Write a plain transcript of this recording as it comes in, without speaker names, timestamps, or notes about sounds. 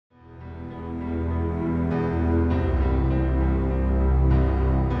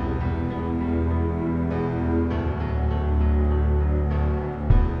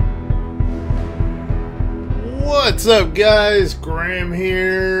What's up, guys? Graham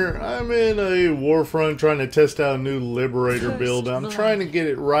here. I'm in a Warfront trying to test out a new Liberator build. I'm trying to get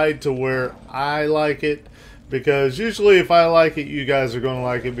it right to where I like it, because usually if I like it, you guys are going to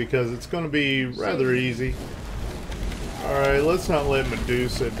like it, because it's going to be rather easy. Alright, let's not let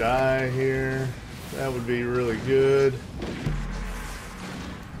Medusa die here. That would be really good.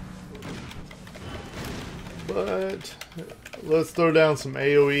 But let's throw down some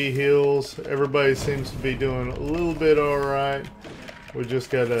AoE heals. Everybody seems to be doing a little bit alright. We just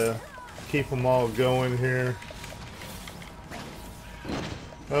gotta keep them all going here.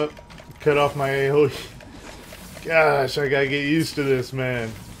 Oh, cut off my AoE. Gosh, I gotta get used to this, man.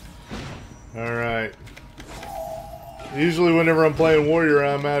 Alright. Usually whenever I'm playing Warrior,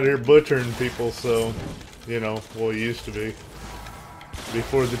 I'm out here butchering people, so, you know, well, it used to be.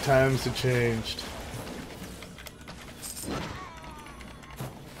 Before the times had changed.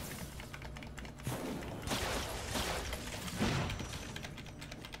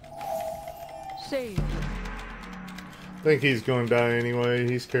 Save. I think he's going to die anyway.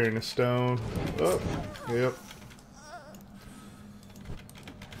 He's carrying a stone. Oh, yep.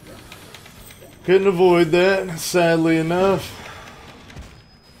 Couldn't avoid that, sadly enough.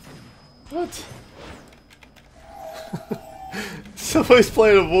 What? Somebody's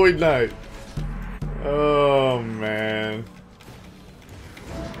playing a Void Knight. Oh, man.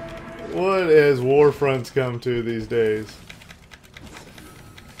 What has Warfronts come to these days?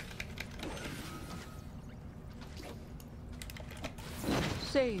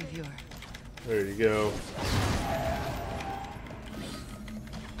 Savior. There you go.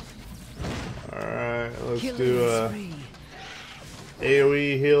 Alright, let's do a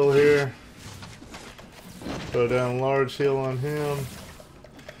AoE heal here. Throw down large heal on him.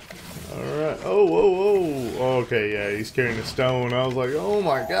 Alright. Oh, whoa, whoa. Okay, yeah, he's carrying a stone. I was like, oh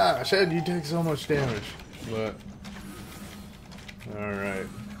my gosh, how did you take so much damage? But, alright.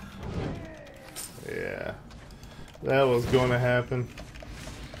 Yeah. That was going to happen.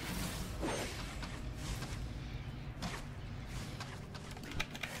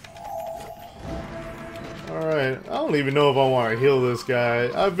 Alright, I don't even know if I want to heal this guy.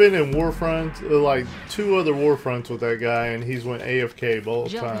 I've been in Warfront, like 2 other Warfronts with that guy, and he's went AFK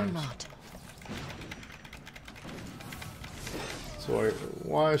both times. So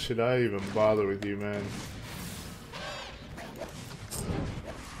why should I even bother with you, man?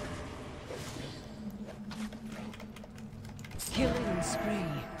 Killing spree.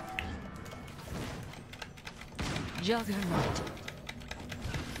 Juggernaut.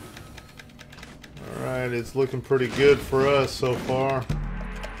 Alright, it's looking pretty good for us so far.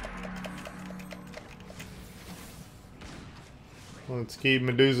 Let's keep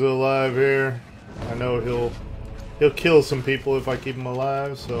Medusa alive here. I know he'll kill some people if I keep him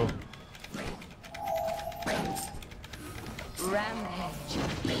alive, so. Rampage.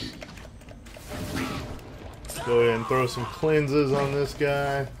 Go ahead and throw some cleanses on this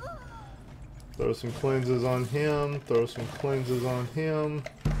guy. Throw some cleanses on him. Throw some cleanses on him.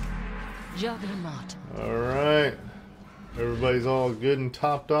 Juggernaut. Alright. Everybody's all good and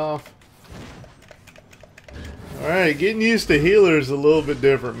topped off. Alright, getting used to healers a little bit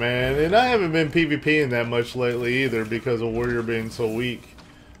different, man. And I haven't been PvPing that much lately either because of Warrior being so weak.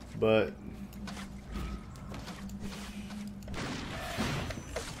 But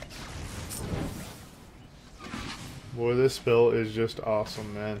boy, this spell is just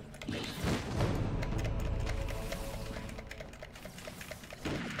awesome, man.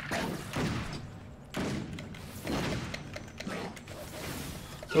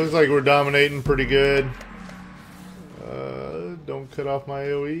 Looks like we're dominating pretty good. Don't cut off my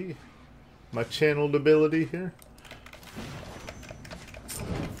AoE. My channeled ability here.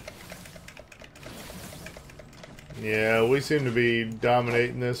 Yeah, we seem to be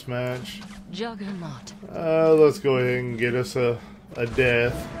dominating this match. Juggernaut. Let's go ahead and get us a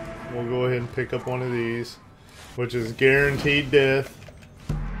death. We'll go ahead and pick up one of these, which is guaranteed death.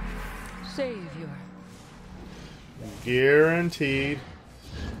 Savior. Guaranteed.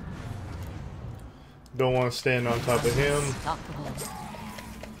 Don't want to stand on top of him.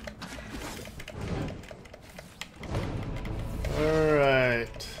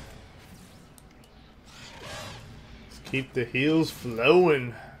 Alright. Let's keep the heals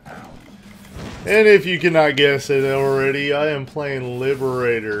flowing. And if you cannot guess it already, I am playing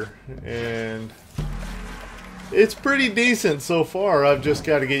Liberator. And it's pretty decent so far. I've just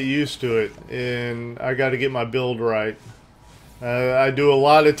got to get used to it. And I got to get my build right. I do a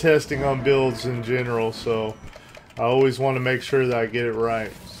lot of testing on builds in general, so I always want to make sure that I get it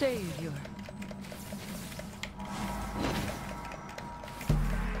right. Savior.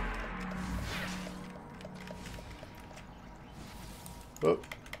 Oh.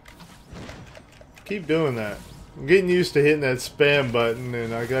 Keep doing that. I'm getting used to hitting that spam button,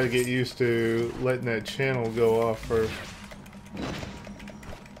 and I gotta get used to letting that channel go off first.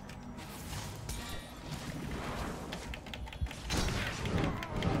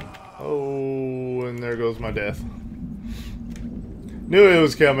 Oh, and there goes my death. Knew it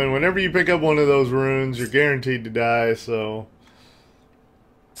was coming. Whenever you pick up one of those runes, you're guaranteed to die, so...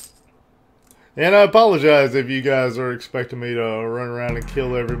 And I apologize if you guys are expecting me to run around and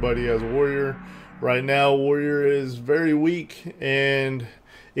kill everybody as a warrior. Right now, warrior is very weak, and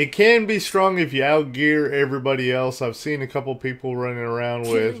it can be strong if you outgear everybody else. I've seen a couple people running around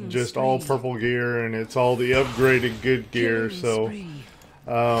with just all purple gear, and it's all the upgraded good gear, so...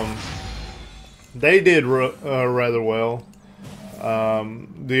 they did rather well.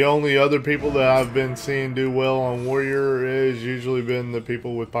 The only other people that I've been seeing do well on warrior is usually been the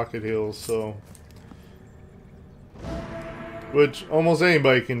people with pocket heals, so... Which almost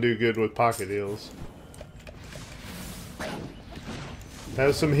anybody can do good with pocket heals.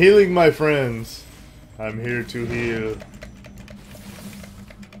 Have some healing, my friends. I'm here to heal.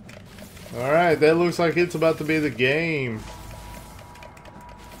 Alright, that looks like it's about to be the game.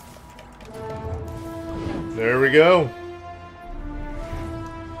 There we go.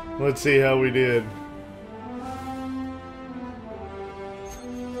 Let's see how we did.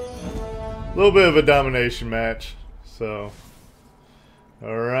 A little bit of a domination match, so...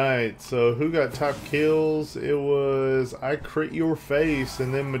 Alright, so who got top kills? It was I Crit Your Face,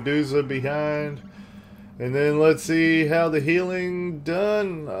 and then Medusa behind. And then let's see how the healing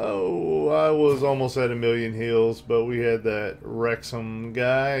done. Oh, I was almost at 1,000,000 heals, but we had that Wrexham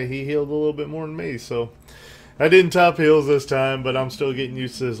guy. He healed a little bit more than me, so... I didn't top heals this time, but I'm still getting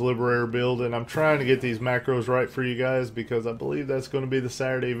used to this Liberator build, and I'm trying to get these macros right for you guys because I believe that's going to be the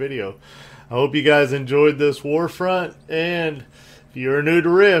Saturday video. I hope you guys enjoyed this Warfront, and if you're new to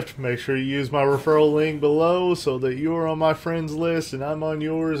Rift, make sure you use my referral link below so that you're on my friends list and I'm on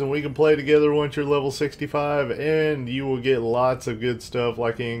yours, and we can play together once you're level 65, and you will get lots of good stuff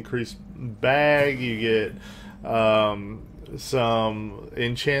like an increased bag, you get some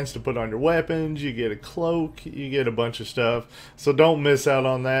enchants to put on your weapons, you get a cloak, you get a bunch of stuff, so don't miss out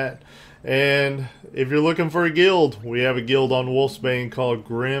on that. And if you're looking for a guild, we have a guild on Wolfsbane called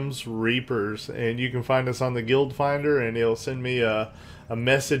Grimm's Reapers, and you can find us on the guild finder, and it'll send me a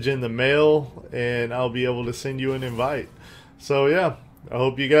message in the mail, and I'll be able to send you an invite. So yeah, I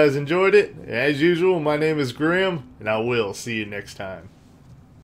hope you guys enjoyed it. As usual, my name is Grim, and I will see you next time.